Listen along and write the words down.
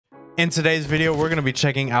In today's video, we're going to be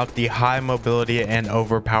checking out the high mobility and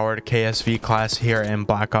overpowered KSV class here in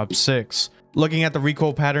Black Ops 6. Looking at the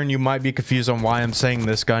recoil pattern, you might be confused on why I'm saying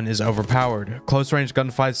this gun is overpowered. Close range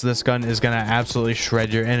gunfights, this gun is going to absolutely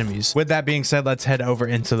shred your enemies. With that being said, let's head over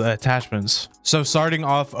into the attachments. So starting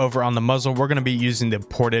off over on the muzzle, we're going to be using the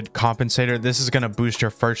ported compensator. This is going to boost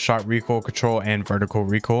your first shot recoil control and vertical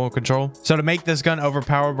recoil control. So to make this gun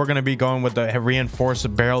overpowered, we're going to be going with the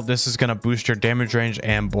reinforced barrel. This is going to boost your damage range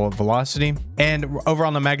and bullet velocity. And over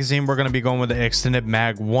on the magazine, we're going to be going with the extended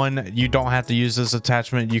mag 1. You don't have to use this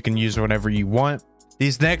attachment. You can use whatever you want.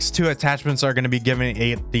 These next two attachments are going to be giving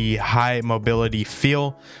it the high mobility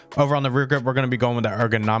feel. Over on the rear grip, we're going to be going with the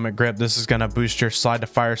ergonomic grip. This is going to boost your slide to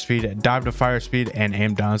fire speed, dive to fire speed, and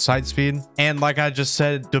aim down sight speed. And like I just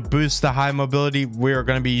said, to boost the high mobility, we are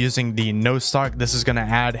going to be using the no stock. This is going to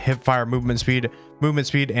add hip fire movement speed,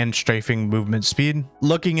 and strafing movement speed.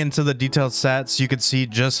 Looking into the detailed stats, you can see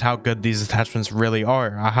just how good these attachments really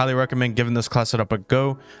are. I highly recommend giving this class setup a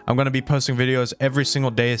go. I'm going to be posting videos every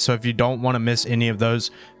single day, so if you don't want to miss any of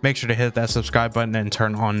those, make sure to hit that subscribe button and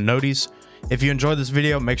turn on noties. If you enjoyed this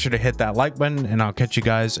video, make sure to hit that like button, and I'll catch you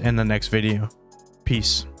guys in the next video.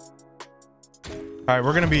 Peace. All right,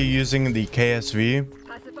 we're going to be using the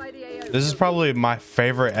KSV. This is probably my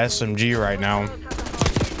favorite SMG right now.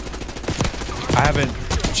 I haven't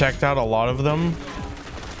checked out a lot of them,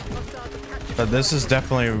 but this is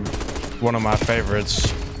definitely one of my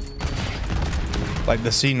favorites. Like the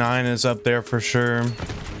C9 is up there for sure.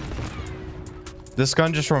 This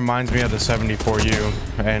gun just reminds me of the 74U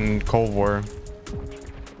and Cold War,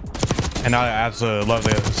 and I absolutely love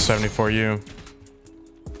the 74U.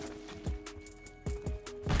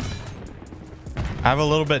 I have a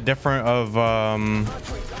little bit different of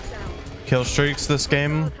kill streaks this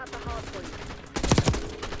game.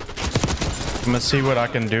 I'm gonna see what I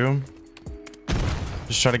can do.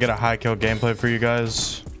 Just try to get a high kill gameplay for you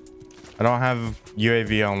guys. I don't have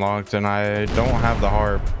UAV unlocked and I don't have the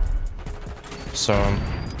harp, so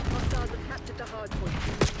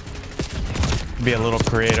be a little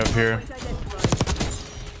creative here.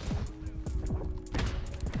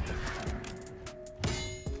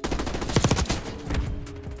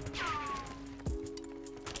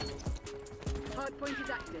 Hardpoint is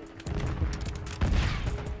active.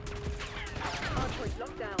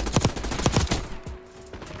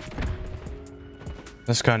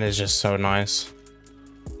 This gun is just so nice.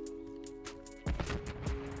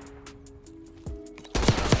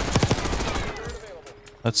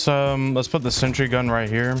 Let's put the sentry gun right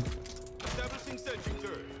here.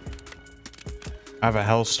 I have a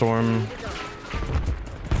Hellstorm.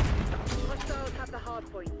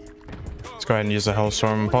 Let's go ahead and use the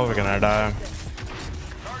Hellstorm. I'm probably gonna die.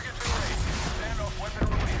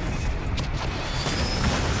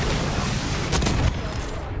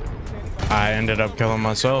 I ended up killing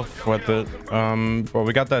myself with it. Well,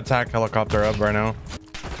 we got the attack helicopter up right now.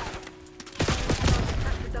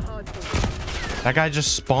 That guy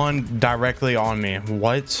just spawned directly on me.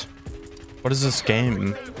 What is this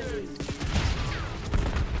game?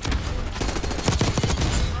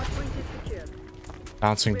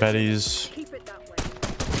 Bouncing Betties.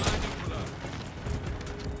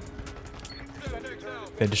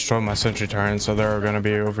 They destroyed my sentry turret, so they're gonna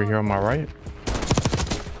be over here on my right.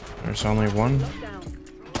 There's only one.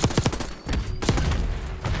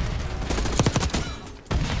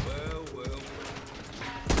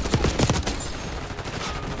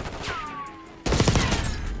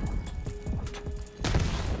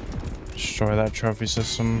 Destroy that trophy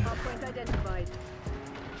system.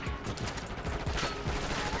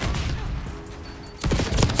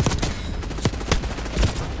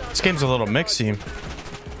 This game's a little mixy.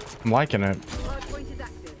 I'm liking it.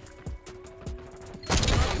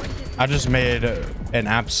 I just made an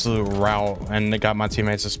absolute rout and got my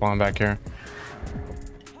teammates to spawn back here.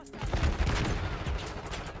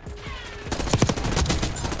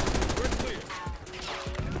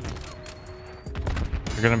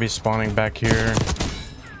 They're gonna be spawning back here.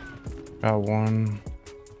 Got one.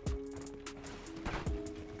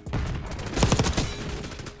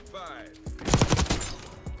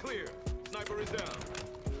 Clear. Sniper is down.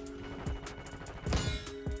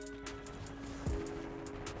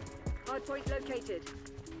 Hardpoint located.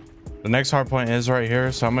 The next hardpoint is right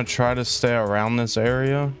here, so I'm gonna try to stay around this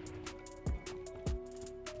area.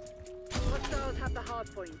 Hostiles have the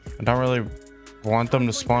hardpoint. I don't really want them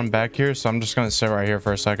to spawn back here, so I'm just gonna sit right here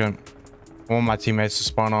for a second. I want my teammates to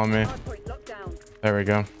spawn on me. Hardpoint locked down. There we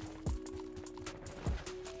go.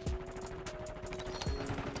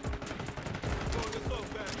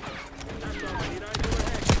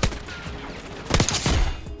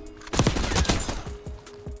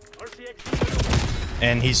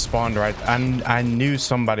 And he spawned right. I knew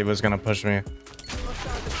somebody was gonna push me. Hostiles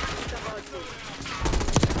have captured the hard point.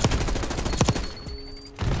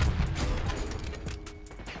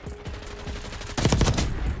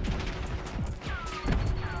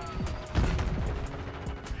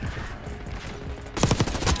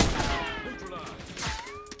 Neutralized.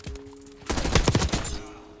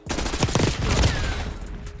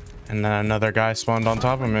 And then another guy spawned on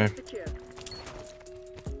top of me. Secure.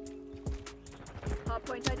 Hard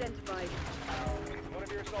point identified.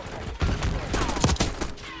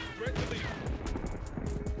 Threat deleted.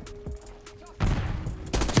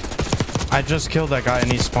 I just killed that guy and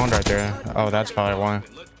he spawned right there. Oh, that's probably why.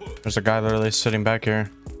 Let's push. There's a guy literally sitting back here.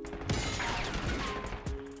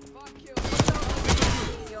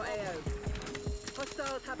 Your AO.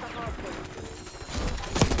 Hostiles have the hard point.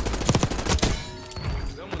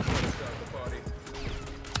 Someone's gonna start the party.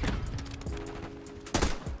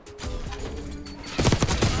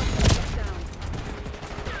 Down.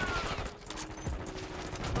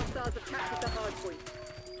 Hostiles have captured the hard point.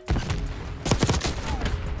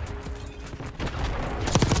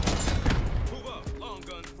 Move up. Long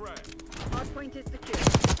gun frag. Hard point is secure.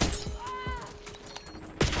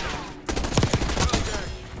 Contact.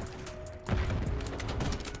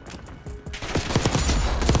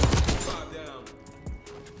 5 down.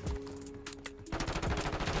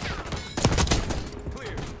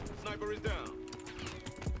 Clear. Sniper is down.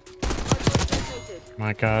 Hard point located.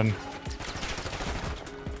 My God.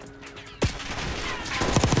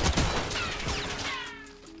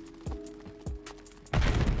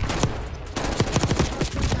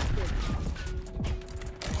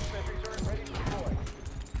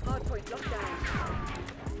 Hard point locked down.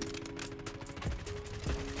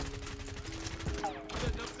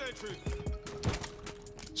 Setting up sentry.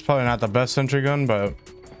 It's probably not the best sentry gun, but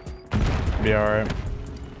be alright. Now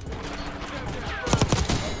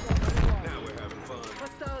we're having fun.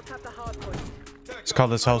 Hostiles have the hard point. Let's call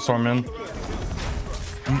this Hellstorm in.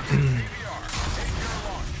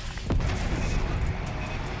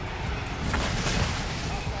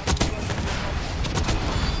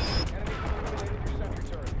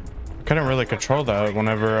 Couldn't really control that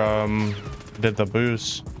whenever did the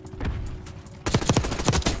boost.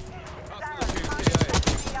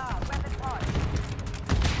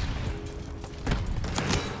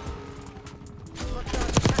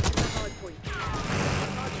 Hostiles have captured the hard point.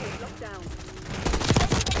 Hard point locked down.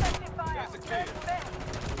 That's a clear.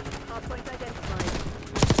 Hard point identified.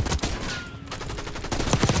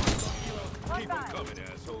 Keep them coming,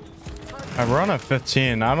 assholes. We're on a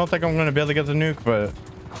 15. I don't think I'm gonna be able to get the nuke, but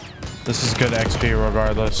this is good XP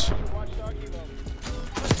regardless. Hostiles have the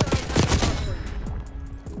hard point.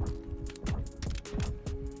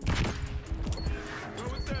 Go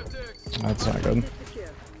with Semtex. That's not good. Is secure.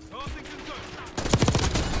 Tossing concussion.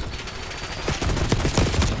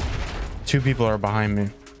 2 people are behind me.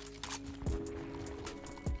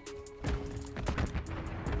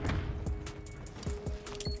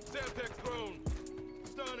 Semtex thrown.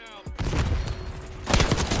 Stun out.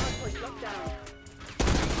 Hard point locked down.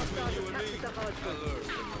 Hostiles have You and me. captured the hard I point. learned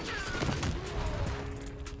from this.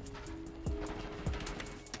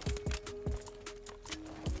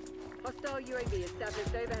 Hostile UAV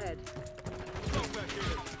established overhead. Smoke back here.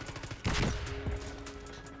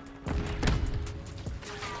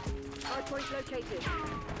 Hard point located.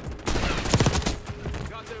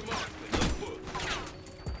 Got their marks. Let's push.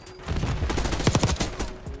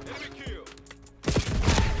 Enemy kill.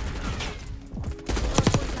 Hard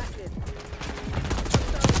point active.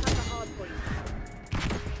 Hostiles have the hard point.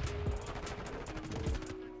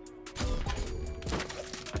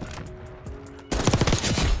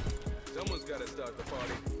 Someone's got to start the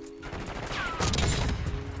party.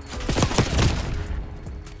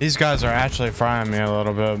 These guys are actually frying me a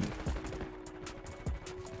little bit.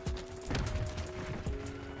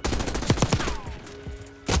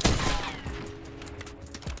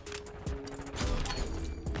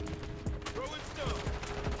 Throwing stun.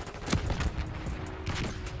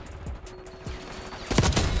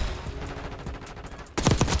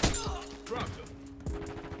 Dropped him.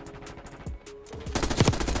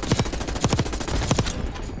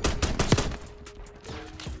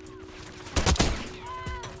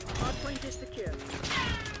 Hard point is secure.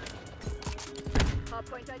 Hard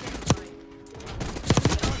point identified.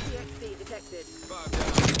 Enemy RCXD detected. 5 down.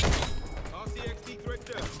 RCXD threat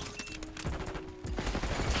down.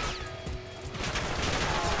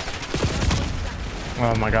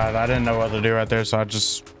 Oh my God, I didn't know what to do right there, so I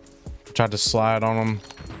just tried to slide on them.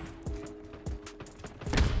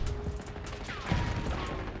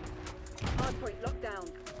 Hard point locked down.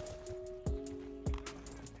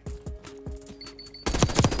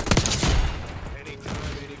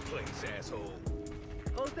 asshole.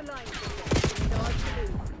 Hold the line for them. Charge to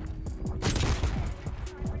lose.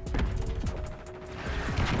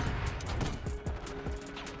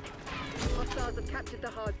 Hostiles have captured the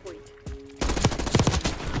hard point.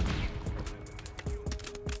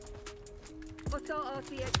 Hostile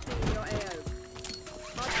RCXD in your AO.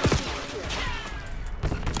 Hard point is secure.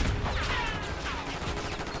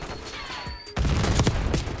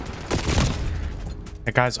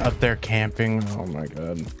 That guy's up there camping. Oh my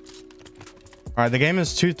god. All right, the game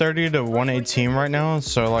is 230 to 118 right now,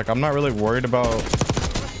 so like I'm not really worried about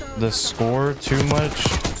the score too much.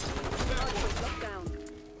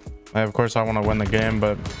 Of course I want to win the game,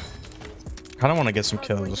 but I don't want to get some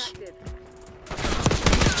kills.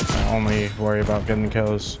 I only worry about getting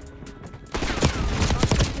kills.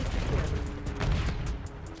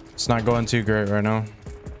 It's not going too great right now,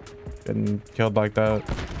 getting killed like that.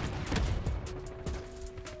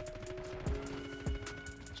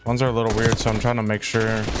 Ones are a little weird, so I'm trying to make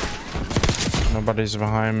sure nobody's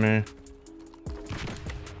behind me.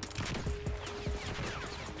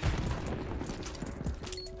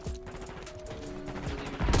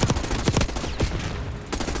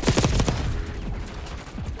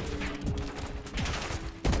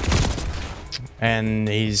 And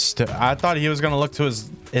I thought he was gonna look to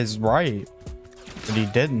his right, but he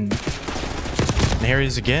didn't. And here he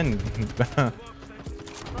is again.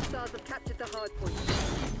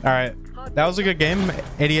 All right, that was a good game.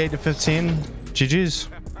 88 to 15. GG's.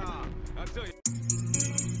 I'll tell you.